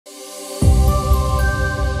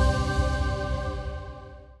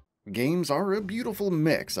Games are a beautiful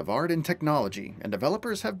mix of art and technology, and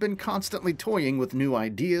developers have been constantly toying with new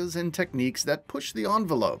ideas and techniques that push the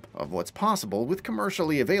envelope of what's possible with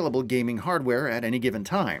commercially available gaming hardware at any given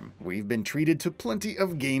time. We've been treated to plenty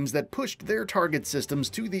of games that pushed their target systems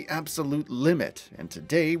to the absolute limit, and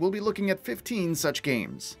today we'll be looking at 15 such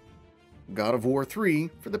games. God of War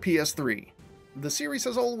 3 for the PS3. The series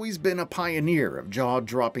has always been a pioneer of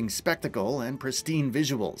jaw-dropping spectacle and pristine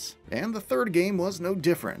visuals, and the third game was no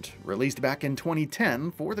different. Released back in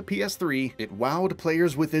 2010 for the PS3, it wowed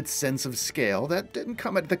players with its sense of scale that didn't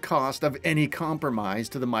come at the cost of any compromise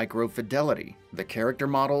to the micro-fidelity. The character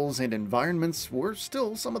models and environments were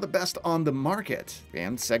still some of the best on the market,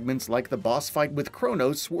 and segments like the boss fight with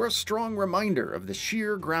Kronos were a strong reminder of the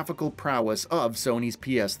sheer graphical prowess of Sony's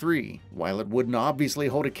PS3. While it wouldn't obviously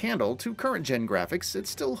hold a candle to current-gen graphics, it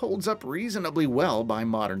still holds up reasonably well by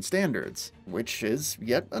modern standards, which is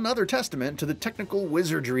yet another testament to the technical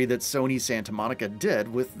wizardry that Sony Santa Monica did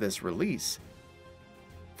with this release.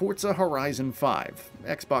 Forza Horizon 5,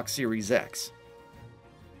 Xbox Series X.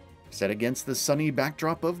 Set against the sunny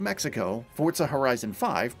backdrop of Mexico, Forza Horizon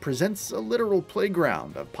 5 presents a literal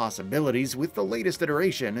playground of possibilities with the latest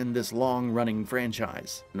iteration in this long-running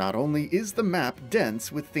franchise. Not only is the map dense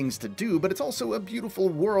with things to do, but it's also a beautiful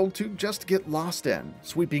world to just get lost in.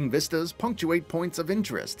 Sweeping vistas punctuate points of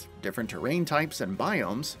interest, different terrain types and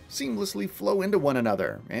biomes seamlessly flow into one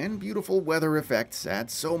another, and beautiful weather effects add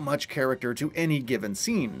so much character to any given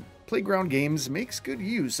scene. Playground Games makes good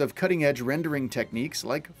use of cutting-edge rendering techniques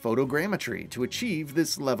like photogrammetry to achieve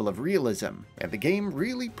this level of realism, and the game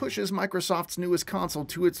really pushes Microsoft's newest console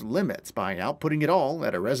to its limits by outputting it all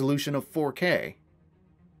at a resolution of 4K.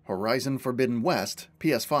 Horizon Forbidden West,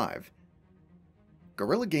 PS5.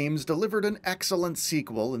 Guerrilla Games delivered an excellent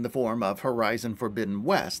sequel in the form of Horizon Forbidden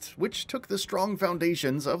West, which took the strong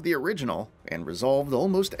foundations of the original and resolved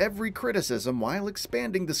almost every criticism while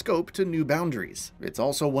expanding the scope to new boundaries. It's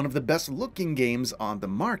also one of the best-looking games on the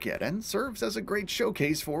market and serves as a great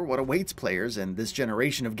showcase for what awaits players in this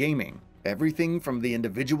generation of gaming. Everything from the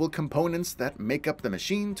individual components that make up the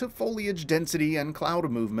machine to foliage density and cloud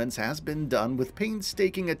movements has been done with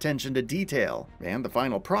painstaking attention to detail, and the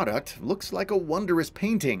final product looks like a wondrous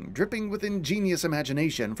painting dripping with ingenious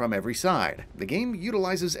imagination from every side. The game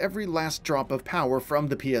utilizes every last drop of power from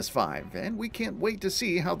the PS5, and we can't wait to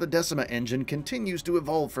see how the Decima engine continues to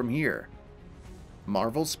evolve from here.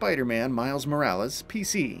 Marvel's Spider-Man Miles Morales,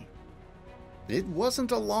 PC. It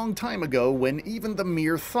wasn't a long time ago when even the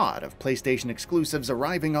mere thought of PlayStation exclusives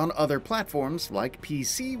arriving on other platforms like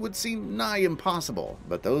PC would seem nigh impossible,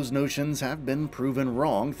 but those notions have been proven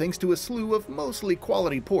wrong thanks to a slew of mostly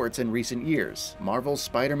quality ports in recent years. Marvel's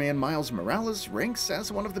Spider-Man Miles Morales ranks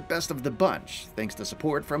as one of the best of the bunch, thanks to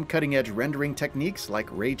support from cutting-edge rendering techniques like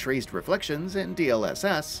ray-traced reflections and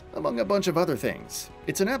DLSS, among a bunch of other things.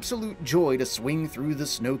 It's an absolute joy to swing through the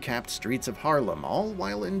snow-capped streets of Harlem, all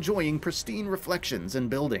while enjoying pristine reflections and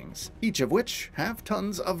buildings, each of which have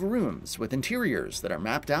tons of rooms with interiors that are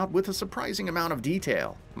mapped out with a surprising amount of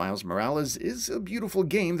detail. Miles Morales is a beautiful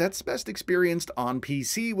game that's best experienced on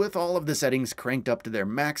PC with all of the settings cranked up to their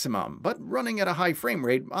maximum, but running at a high frame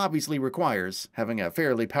rate obviously requires having a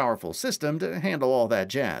fairly powerful system to handle all that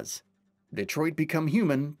jazz. Detroit Become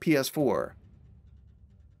Human, PS4.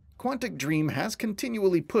 Quantic Dream has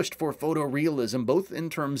continually pushed for photorealism both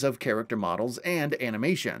in terms of character models and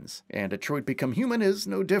animations, and Detroit Become Human is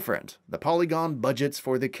no different. The polygon budgets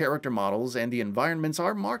for the character models and the environments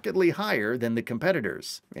are markedly higher than the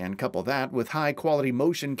competitors, and couple that with high-quality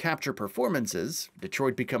motion capture performances,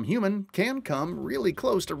 Detroit Become Human can come really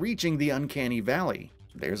close to reaching the uncanny valley.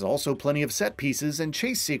 There's also plenty of set pieces and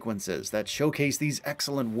chase sequences that showcase these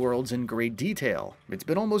excellent worlds in great detail. It's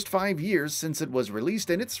been almost 5 years since it was released,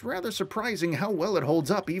 and it's rather surprising how well it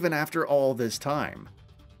holds up even after all this time.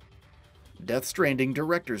 Death Stranding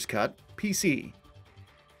Director's Cut, PC.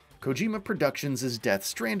 Kojima Productions' Death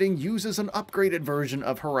Stranding uses an upgraded version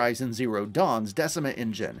of Horizon Zero Dawn's Decima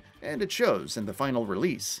engine, and it shows in the final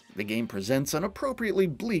release. The game presents an appropriately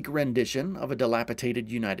bleak rendition of a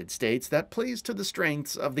dilapidated United States that plays to the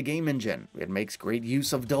strengths of the game engine. It makes great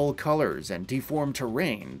use of dull colors and deformed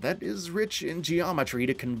terrain that is rich in geometry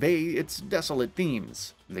to convey its desolate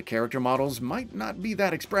themes. The character models might not be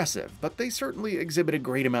that expressive, but they certainly exhibit a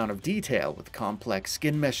great amount of detail with complex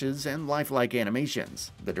skin meshes and lifelike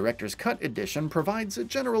animations. The Director's Cut edition provides a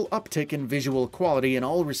general uptick in visual quality in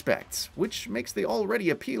all respects, which makes the already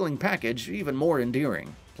appealing package even more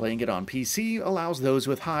endearing. Playing it on PC allows those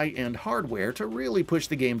with high-end hardware to really push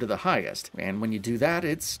the game to the highest, and when you do that,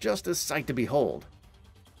 it's just a sight to behold.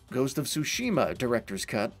 Ghost of Tsushima Director's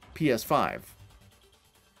Cut, PS5.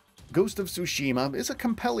 Ghost of Tsushima is a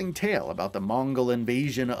compelling tale about the Mongol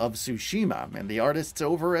invasion of Tsushima, and the artists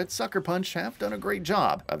over at Sucker Punch have done a great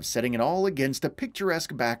job of setting it all against a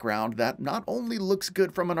picturesque background that not only looks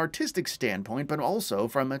good from an artistic standpoint, but also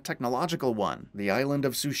from a technological one. The island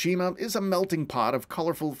of Tsushima is a melting pot of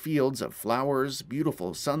colorful fields of flowers,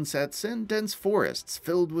 beautiful sunsets, and dense forests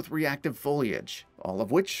filled with reactive foliage, all of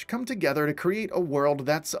which come together to create a world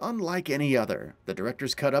that's unlike any other. The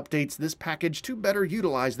director's cut updates this package to better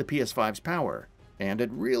utilize the PS5's power, and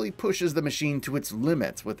it really pushes the machine to its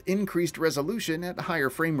limits with increased resolution at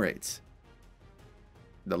higher frame rates.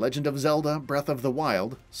 The Legend of Zelda: Breath of the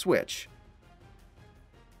Wild Switch.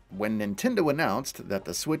 When Nintendo announced that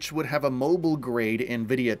the Switch would have a mobile-grade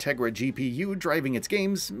NVIDIA Tegra GPU driving its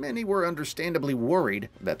games, many were understandably worried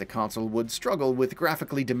that the console would struggle with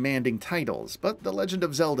graphically demanding titles, but The Legend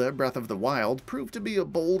of Zelda: Breath of the Wild proved to be a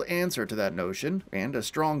bold answer to that notion, and a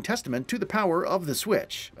strong testament to the power of the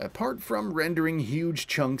Switch. Apart from rendering huge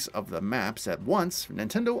chunks of the maps at once,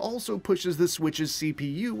 Nintendo also pushes the Switch's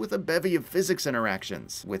CPU with a bevy of physics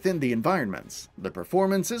interactions within the environments. The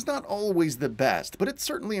performance is not always the best, but it's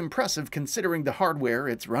certainly impressive considering the hardware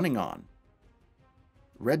it's running on.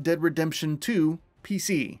 Red Dead Redemption 2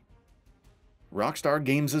 PC. Rockstar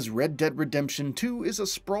Games' Red Dead Redemption 2 is a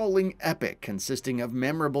sprawling epic consisting of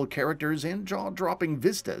memorable characters and jaw-dropping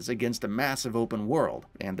vistas against a massive open world,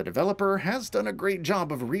 and the developer has done a great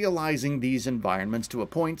job of realizing these environments to a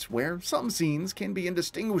point where some scenes can be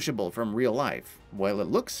indistinguishable from real life. While it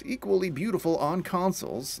looks equally beautiful on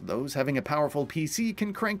consoles, those having a powerful PC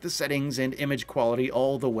can crank the settings and image quality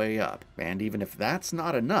all the way up. And even if that's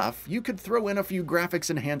not enough, you could throw in a few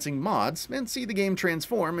graphics-enhancing mods and see the game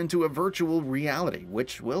transform into a virtual reality,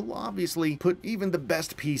 which will obviously put even the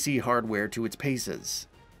best PC hardware to its paces.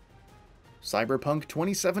 Cyberpunk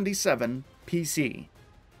 2077 PC.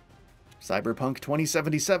 Cyberpunk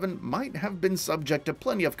 2077 might have been subject to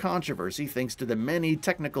plenty of controversy thanks to the many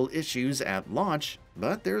technical issues at launch,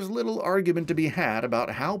 but there's little argument to be had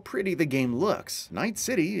about how pretty the game looks. Night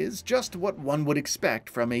City is just what one would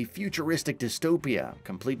expect from a futuristic dystopia,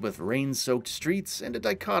 complete with rain-soaked streets and a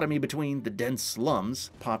dichotomy between the dense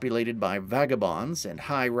slums, populated by vagabonds, and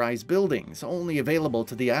high-rise buildings only available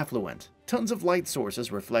to the affluent. Tons of light sources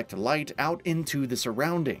reflect light out into the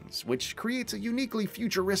surroundings, which creates a uniquely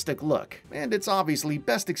futuristic look, and it's obviously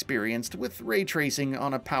best experienced with ray tracing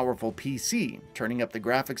on a powerful PC. Turning up the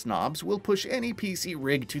graphics knobs will push any PC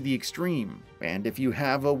rig to the extreme, and if you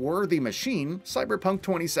have a worthy machine, Cyberpunk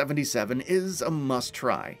 2077 is a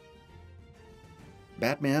must-try.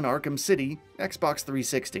 Batman Arkham City, Xbox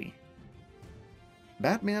 360.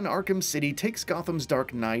 Batman Arkham City takes Gotham's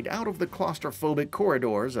Dark Knight out of the claustrophobic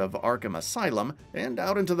corridors of Arkham Asylum and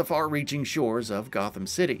out into the far-reaching shores of Gotham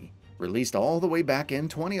City. Released all the way back in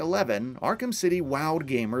 2011, Arkham City wowed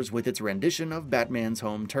gamers with its rendition of Batman's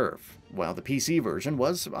home turf. While the PC version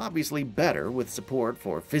was obviously better with support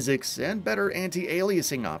for physics and better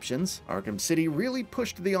anti-aliasing options, Arkham City really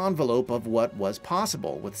pushed the envelope of what was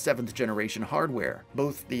possible with 7th generation hardware.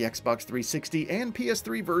 Both the Xbox 360 and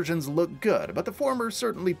PS3 versions look good, but the former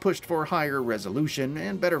certainly pushed for higher resolution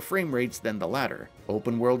and better frame rates than the latter.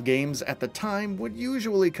 Open-world games at the time would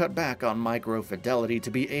usually cut back on micro-fidelity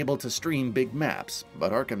to be able to stream big maps,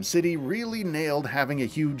 but Arkham City really nailed having a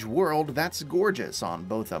huge world that's gorgeous on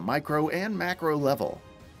both a micro and macro level.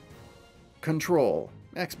 Control,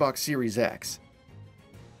 Xbox Series X.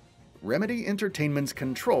 Remedy Entertainment's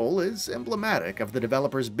Control is emblematic of the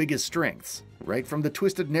developer's biggest strengths, right from the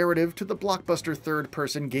twisted narrative to the blockbuster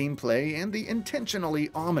third-person gameplay and the intentionally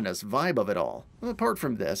ominous vibe of it all. Apart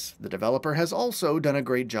from this, the developer has also done a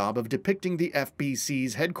great job of depicting the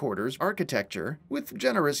FBC's headquarters architecture with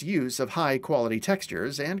generous use of high-quality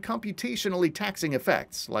textures and computationally taxing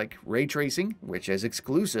effects like ray tracing, which is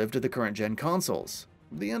exclusive to the current-gen consoles.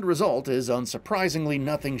 The end result is unsurprisingly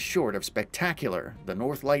nothing short of spectacular. The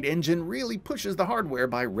Northlight engine really pushes the hardware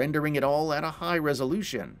by rendering it all at a high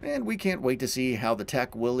resolution, and we can't wait to see how the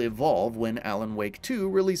tech will evolve when Alan Wake 2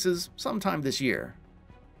 releases sometime this year.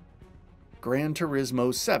 Gran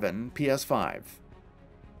Turismo 7 PS5.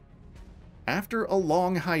 After a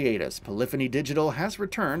long hiatus, Polyphony Digital has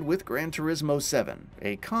returned with Gran Turismo 7,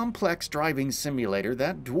 a complex driving simulator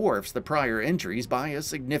that dwarfs the prior entries by a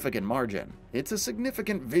significant margin. It's a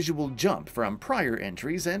significant visual jump from prior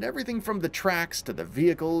entries, and everything from the tracks to the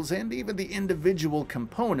vehicles and even the individual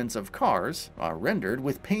components of cars are rendered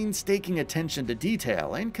with painstaking attention to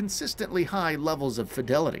detail and consistently high levels of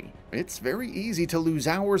fidelity. It's very easy to lose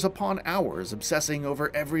hours upon hours obsessing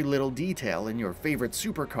over every little detail in your favorite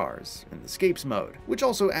supercars in the Scapes mode, which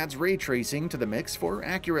also adds ray tracing to the mix for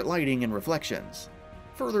accurate lighting and reflections.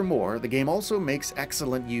 Furthermore, the game also makes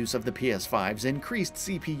excellent use of the PS5's increased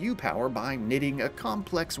CPU power by knitting a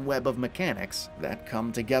complex web of mechanics that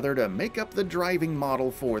come together to make up the driving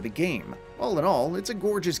model for the game. All in all, it's a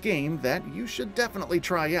gorgeous game that you should definitely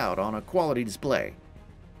try out on a quality display.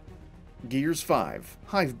 Gears 5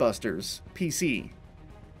 Hivebusters PC.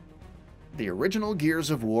 The original Gears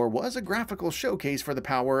of War was a graphical showcase for the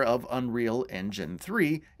power of Unreal Engine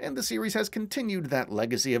 3, and the series has continued that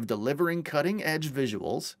legacy of delivering cutting-edge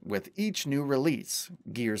visuals with each new release.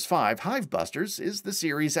 Gears 5 Hivebusters is the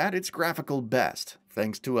series at its graphical best,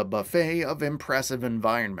 thanks to a buffet of impressive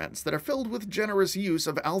environments that are filled with generous use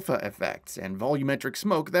of alpha effects and volumetric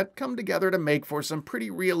smoke that come together to make for some pretty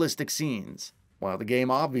realistic scenes. While the game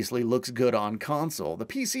obviously looks good on console, the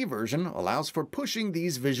PC version allows for pushing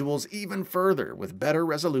these visuals even further with better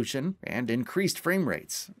resolution and increased frame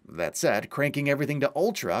rates. That said, cranking everything to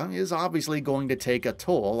Ultra is obviously going to take a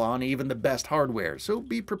toll on even the best hardware, so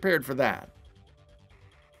be prepared for that.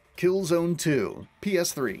 Killzone 2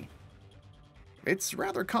 PS3. It's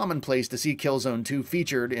rather commonplace to see Killzone 2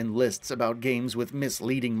 featured in lists about games with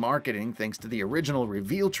misleading marketing thanks to the original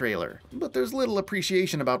reveal trailer, but there's little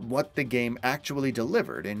appreciation about what the game actually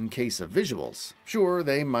delivered in case of visuals. Sure,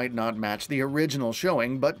 they might not match the original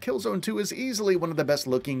showing, but Killzone 2 is easily one of the best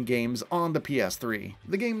looking games on the PS3.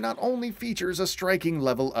 The game not only features a striking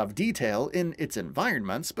level of detail in its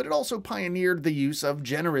environments, but it also pioneered the use of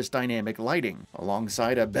generous dynamic lighting,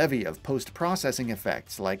 alongside a bevy of post-processing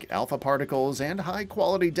effects like alpha particles and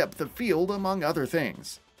high-quality depth of field, among other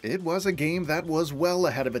things. It was a game that was well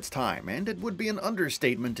ahead of its time, and it would be an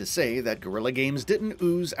understatement to say that Guerrilla Games didn't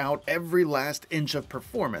ooze out every last inch of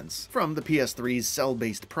performance from the PS3's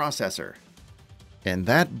cell-based processor. And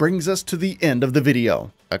that brings us to the end of the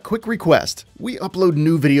video. A quick request: we upload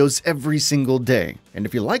new videos every single day, and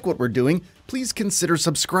if you like what we're doing, please consider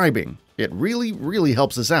subscribing. It really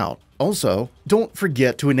helps us out. Also, don't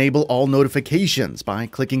forget to enable all notifications by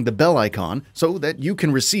clicking the bell icon so that you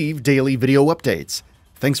can receive daily video updates.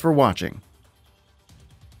 Thanks for watching.